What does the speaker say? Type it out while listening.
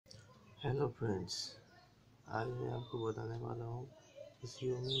Hello friends, आज मैं आपको बताने वाला हूँ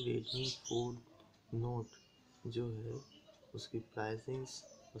Xiaomi Redmi 4 Note जो है उसकी प्राइसिंग्स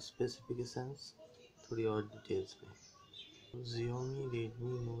और स्पेसिफिकेशंस थोड़ी और डिटेल्स में। तो Xiaomi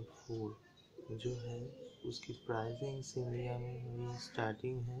Redmi Note 4 जो है उसकी प्राइसिंग्स इंडिया में मेरी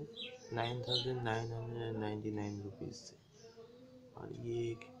स्टार्टिंग है 9,999 रुपीज़ से, और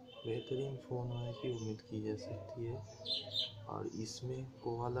ये एक बेहतरीन फ़ोन होने की उम्मीद की जा सकती है। और इसमें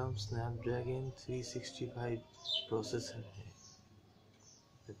कोलम स्नैपड्रैगन 365 प्रोसेसर है।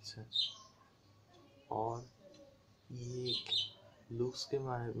 अच्छा, और ये एक लुक्स के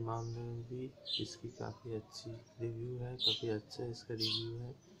मामले में भी इसकी काफ़ी अच्छी रिव्यू है, काफ़ी अच्छा इसका रिव्यू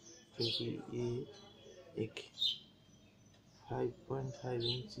है, क्योंकि ये एक 5.5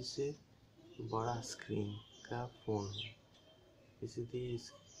 इंच से बड़ा स्क्रीन का फ़ोन है, इसलिए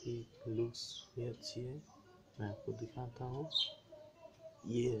इसकी लुक्स भी अच्छी है। मैं आपको दिखाता हूँ,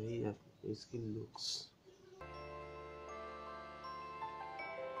 ये रही इसकी लुक्स।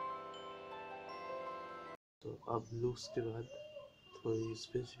 तो अब लुक्स के बाद थोड़ी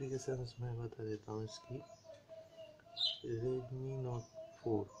स्पेसिफिकेशंस मैं बता देता हूँ इसकी। Redmi Note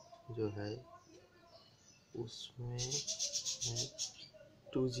 4 जो है उसमें है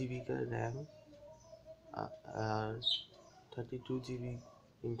 2GB का रैम और 32GB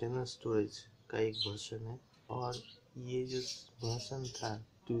इंटरनल स्टोरेज का एक वर्जन है। और ये जो वर्जन था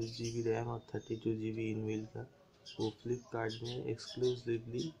 2GB रैम और 32GB इनबिल्ट का, वो फ्लिपकार्ट में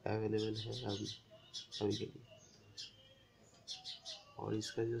एक्सक्लूसिवली अवेलेबल है अभी के लिए। और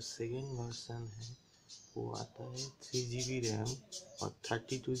इसका जो सेकेंड वर्जन है वो आता है 3GB रैम और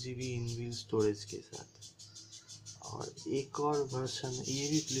 32GB इनबिल्ट स्टोरेज के साथ। और एक और वर्जन ये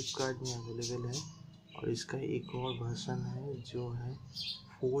भी फ्लिपकार्ट में अवेलेबल है, और इसका एक और वर्जन है जो है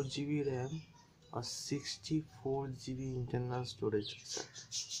 4GB रैम और 64GB इंटरनल स्टोरेज के साथ।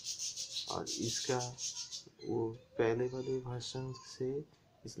 और इसका वो पहले वाले वर्जन से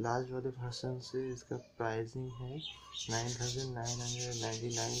इस लास्ट वाले वर्जन से इसका प्राइसिंग है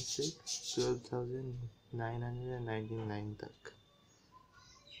 9,999 से 12,999 तक।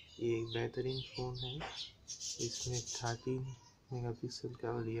 ये एक बेहतरीन फ़ोन है। इसमें 13 मेगापिक्सल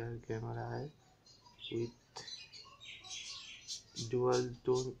का रियर कैमरा है with dual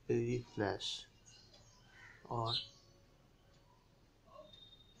tone LED flash, और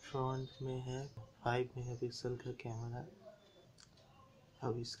फ्रंट में है 5 मेगापिक्सल का कैमरा।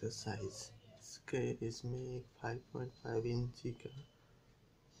 अब इसका साइज़ इसमें एक 5.5 इंच का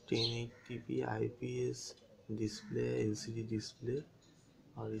 1080p IPS डिस्प्ले है, LCD डिस्प्ले।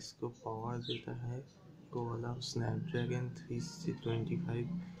 और इसको पावर देता है kolam Snapdragon 325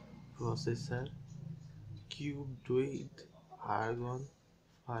 processor, क्यूबडोइड argon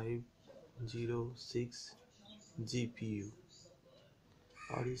 506 GPU।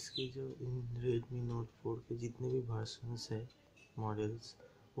 और इसके जो Redmi Note 4 के जितने भी वर्जन्स है मॉडल्स,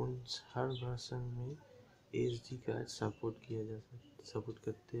 उन हर वर्जन में SD कार्ड सपोर्ट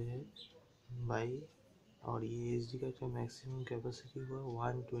करते हैं बाई। और ये SD कार्ड का मैक्सिमम कैपेसिटी हुआ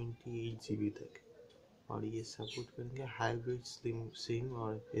 128 GB तक। और ये सपोर्ट करेंगे हाइब्रिड सिम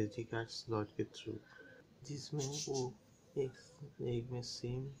और SD कार्ड स्लॉट के थ्रू, जिसमें वो एक में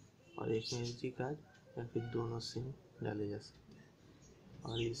सिम और एक में SD कार्ड या फिर दोनों सिम डाले जा सकते हैं।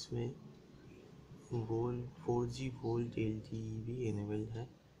 और इसमें 4G वोल्ट LTE भी इनेबल्ड है,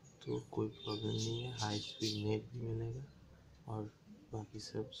 तो कोई प्रॉब्लम नहीं है। हाई स्पीड नेट भी मिलेगा और बाकी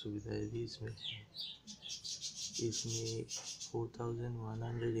सब सुविधाएं भी इसमें हैं। इसमें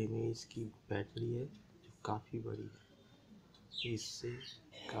 4100 mAh की बैटरी है, जो काफ़ी बड़ी है। इससे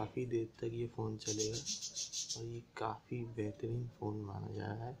काफ़ी देर तक ये फ़ोन चलेगा, और ये काफ़ी बेहतरीन फ़ोन माना जा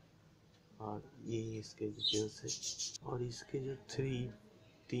रहा है। और ये इसके डिटेल्स है। और इसके जो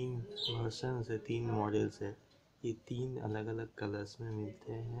तीन वर्जन है, 3 मॉडल्स है, ये 3 अलग अलग कलर्स में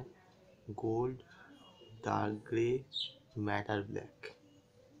मिलते हैं: gold, dark grey, matter black.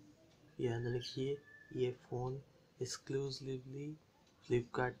 याद रखिए, ये फ़ोन एक्सक्लूसिवली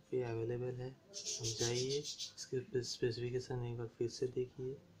फ्लिपकार्ट पे अवेलेबल है। अब जाइए इसके स्पेसिफिकेशन एक बार फिर से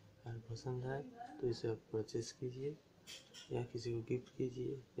देखिए, अगर पसंद आए तो इसे आप परचेस कीजिए, या किसी को गिफ्ट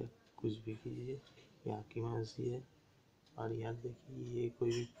कीजिए, या कुछ भी कीजिए, ये आपकी मर्जी है। और याद रखिए, ये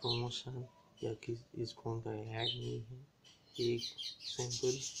कोई भी प्रमोशन या इस फ़ोन का ऐड नहीं है, एक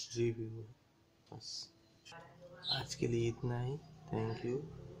सिंपल रिव्यू है बस। आज के लिए इतना ही। Thank you.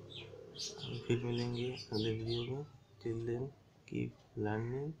 फिर मिलेंगे अगले वीडियो में। Till then keep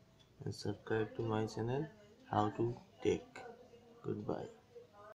learning and subscribe to my channel how to take. Good bye.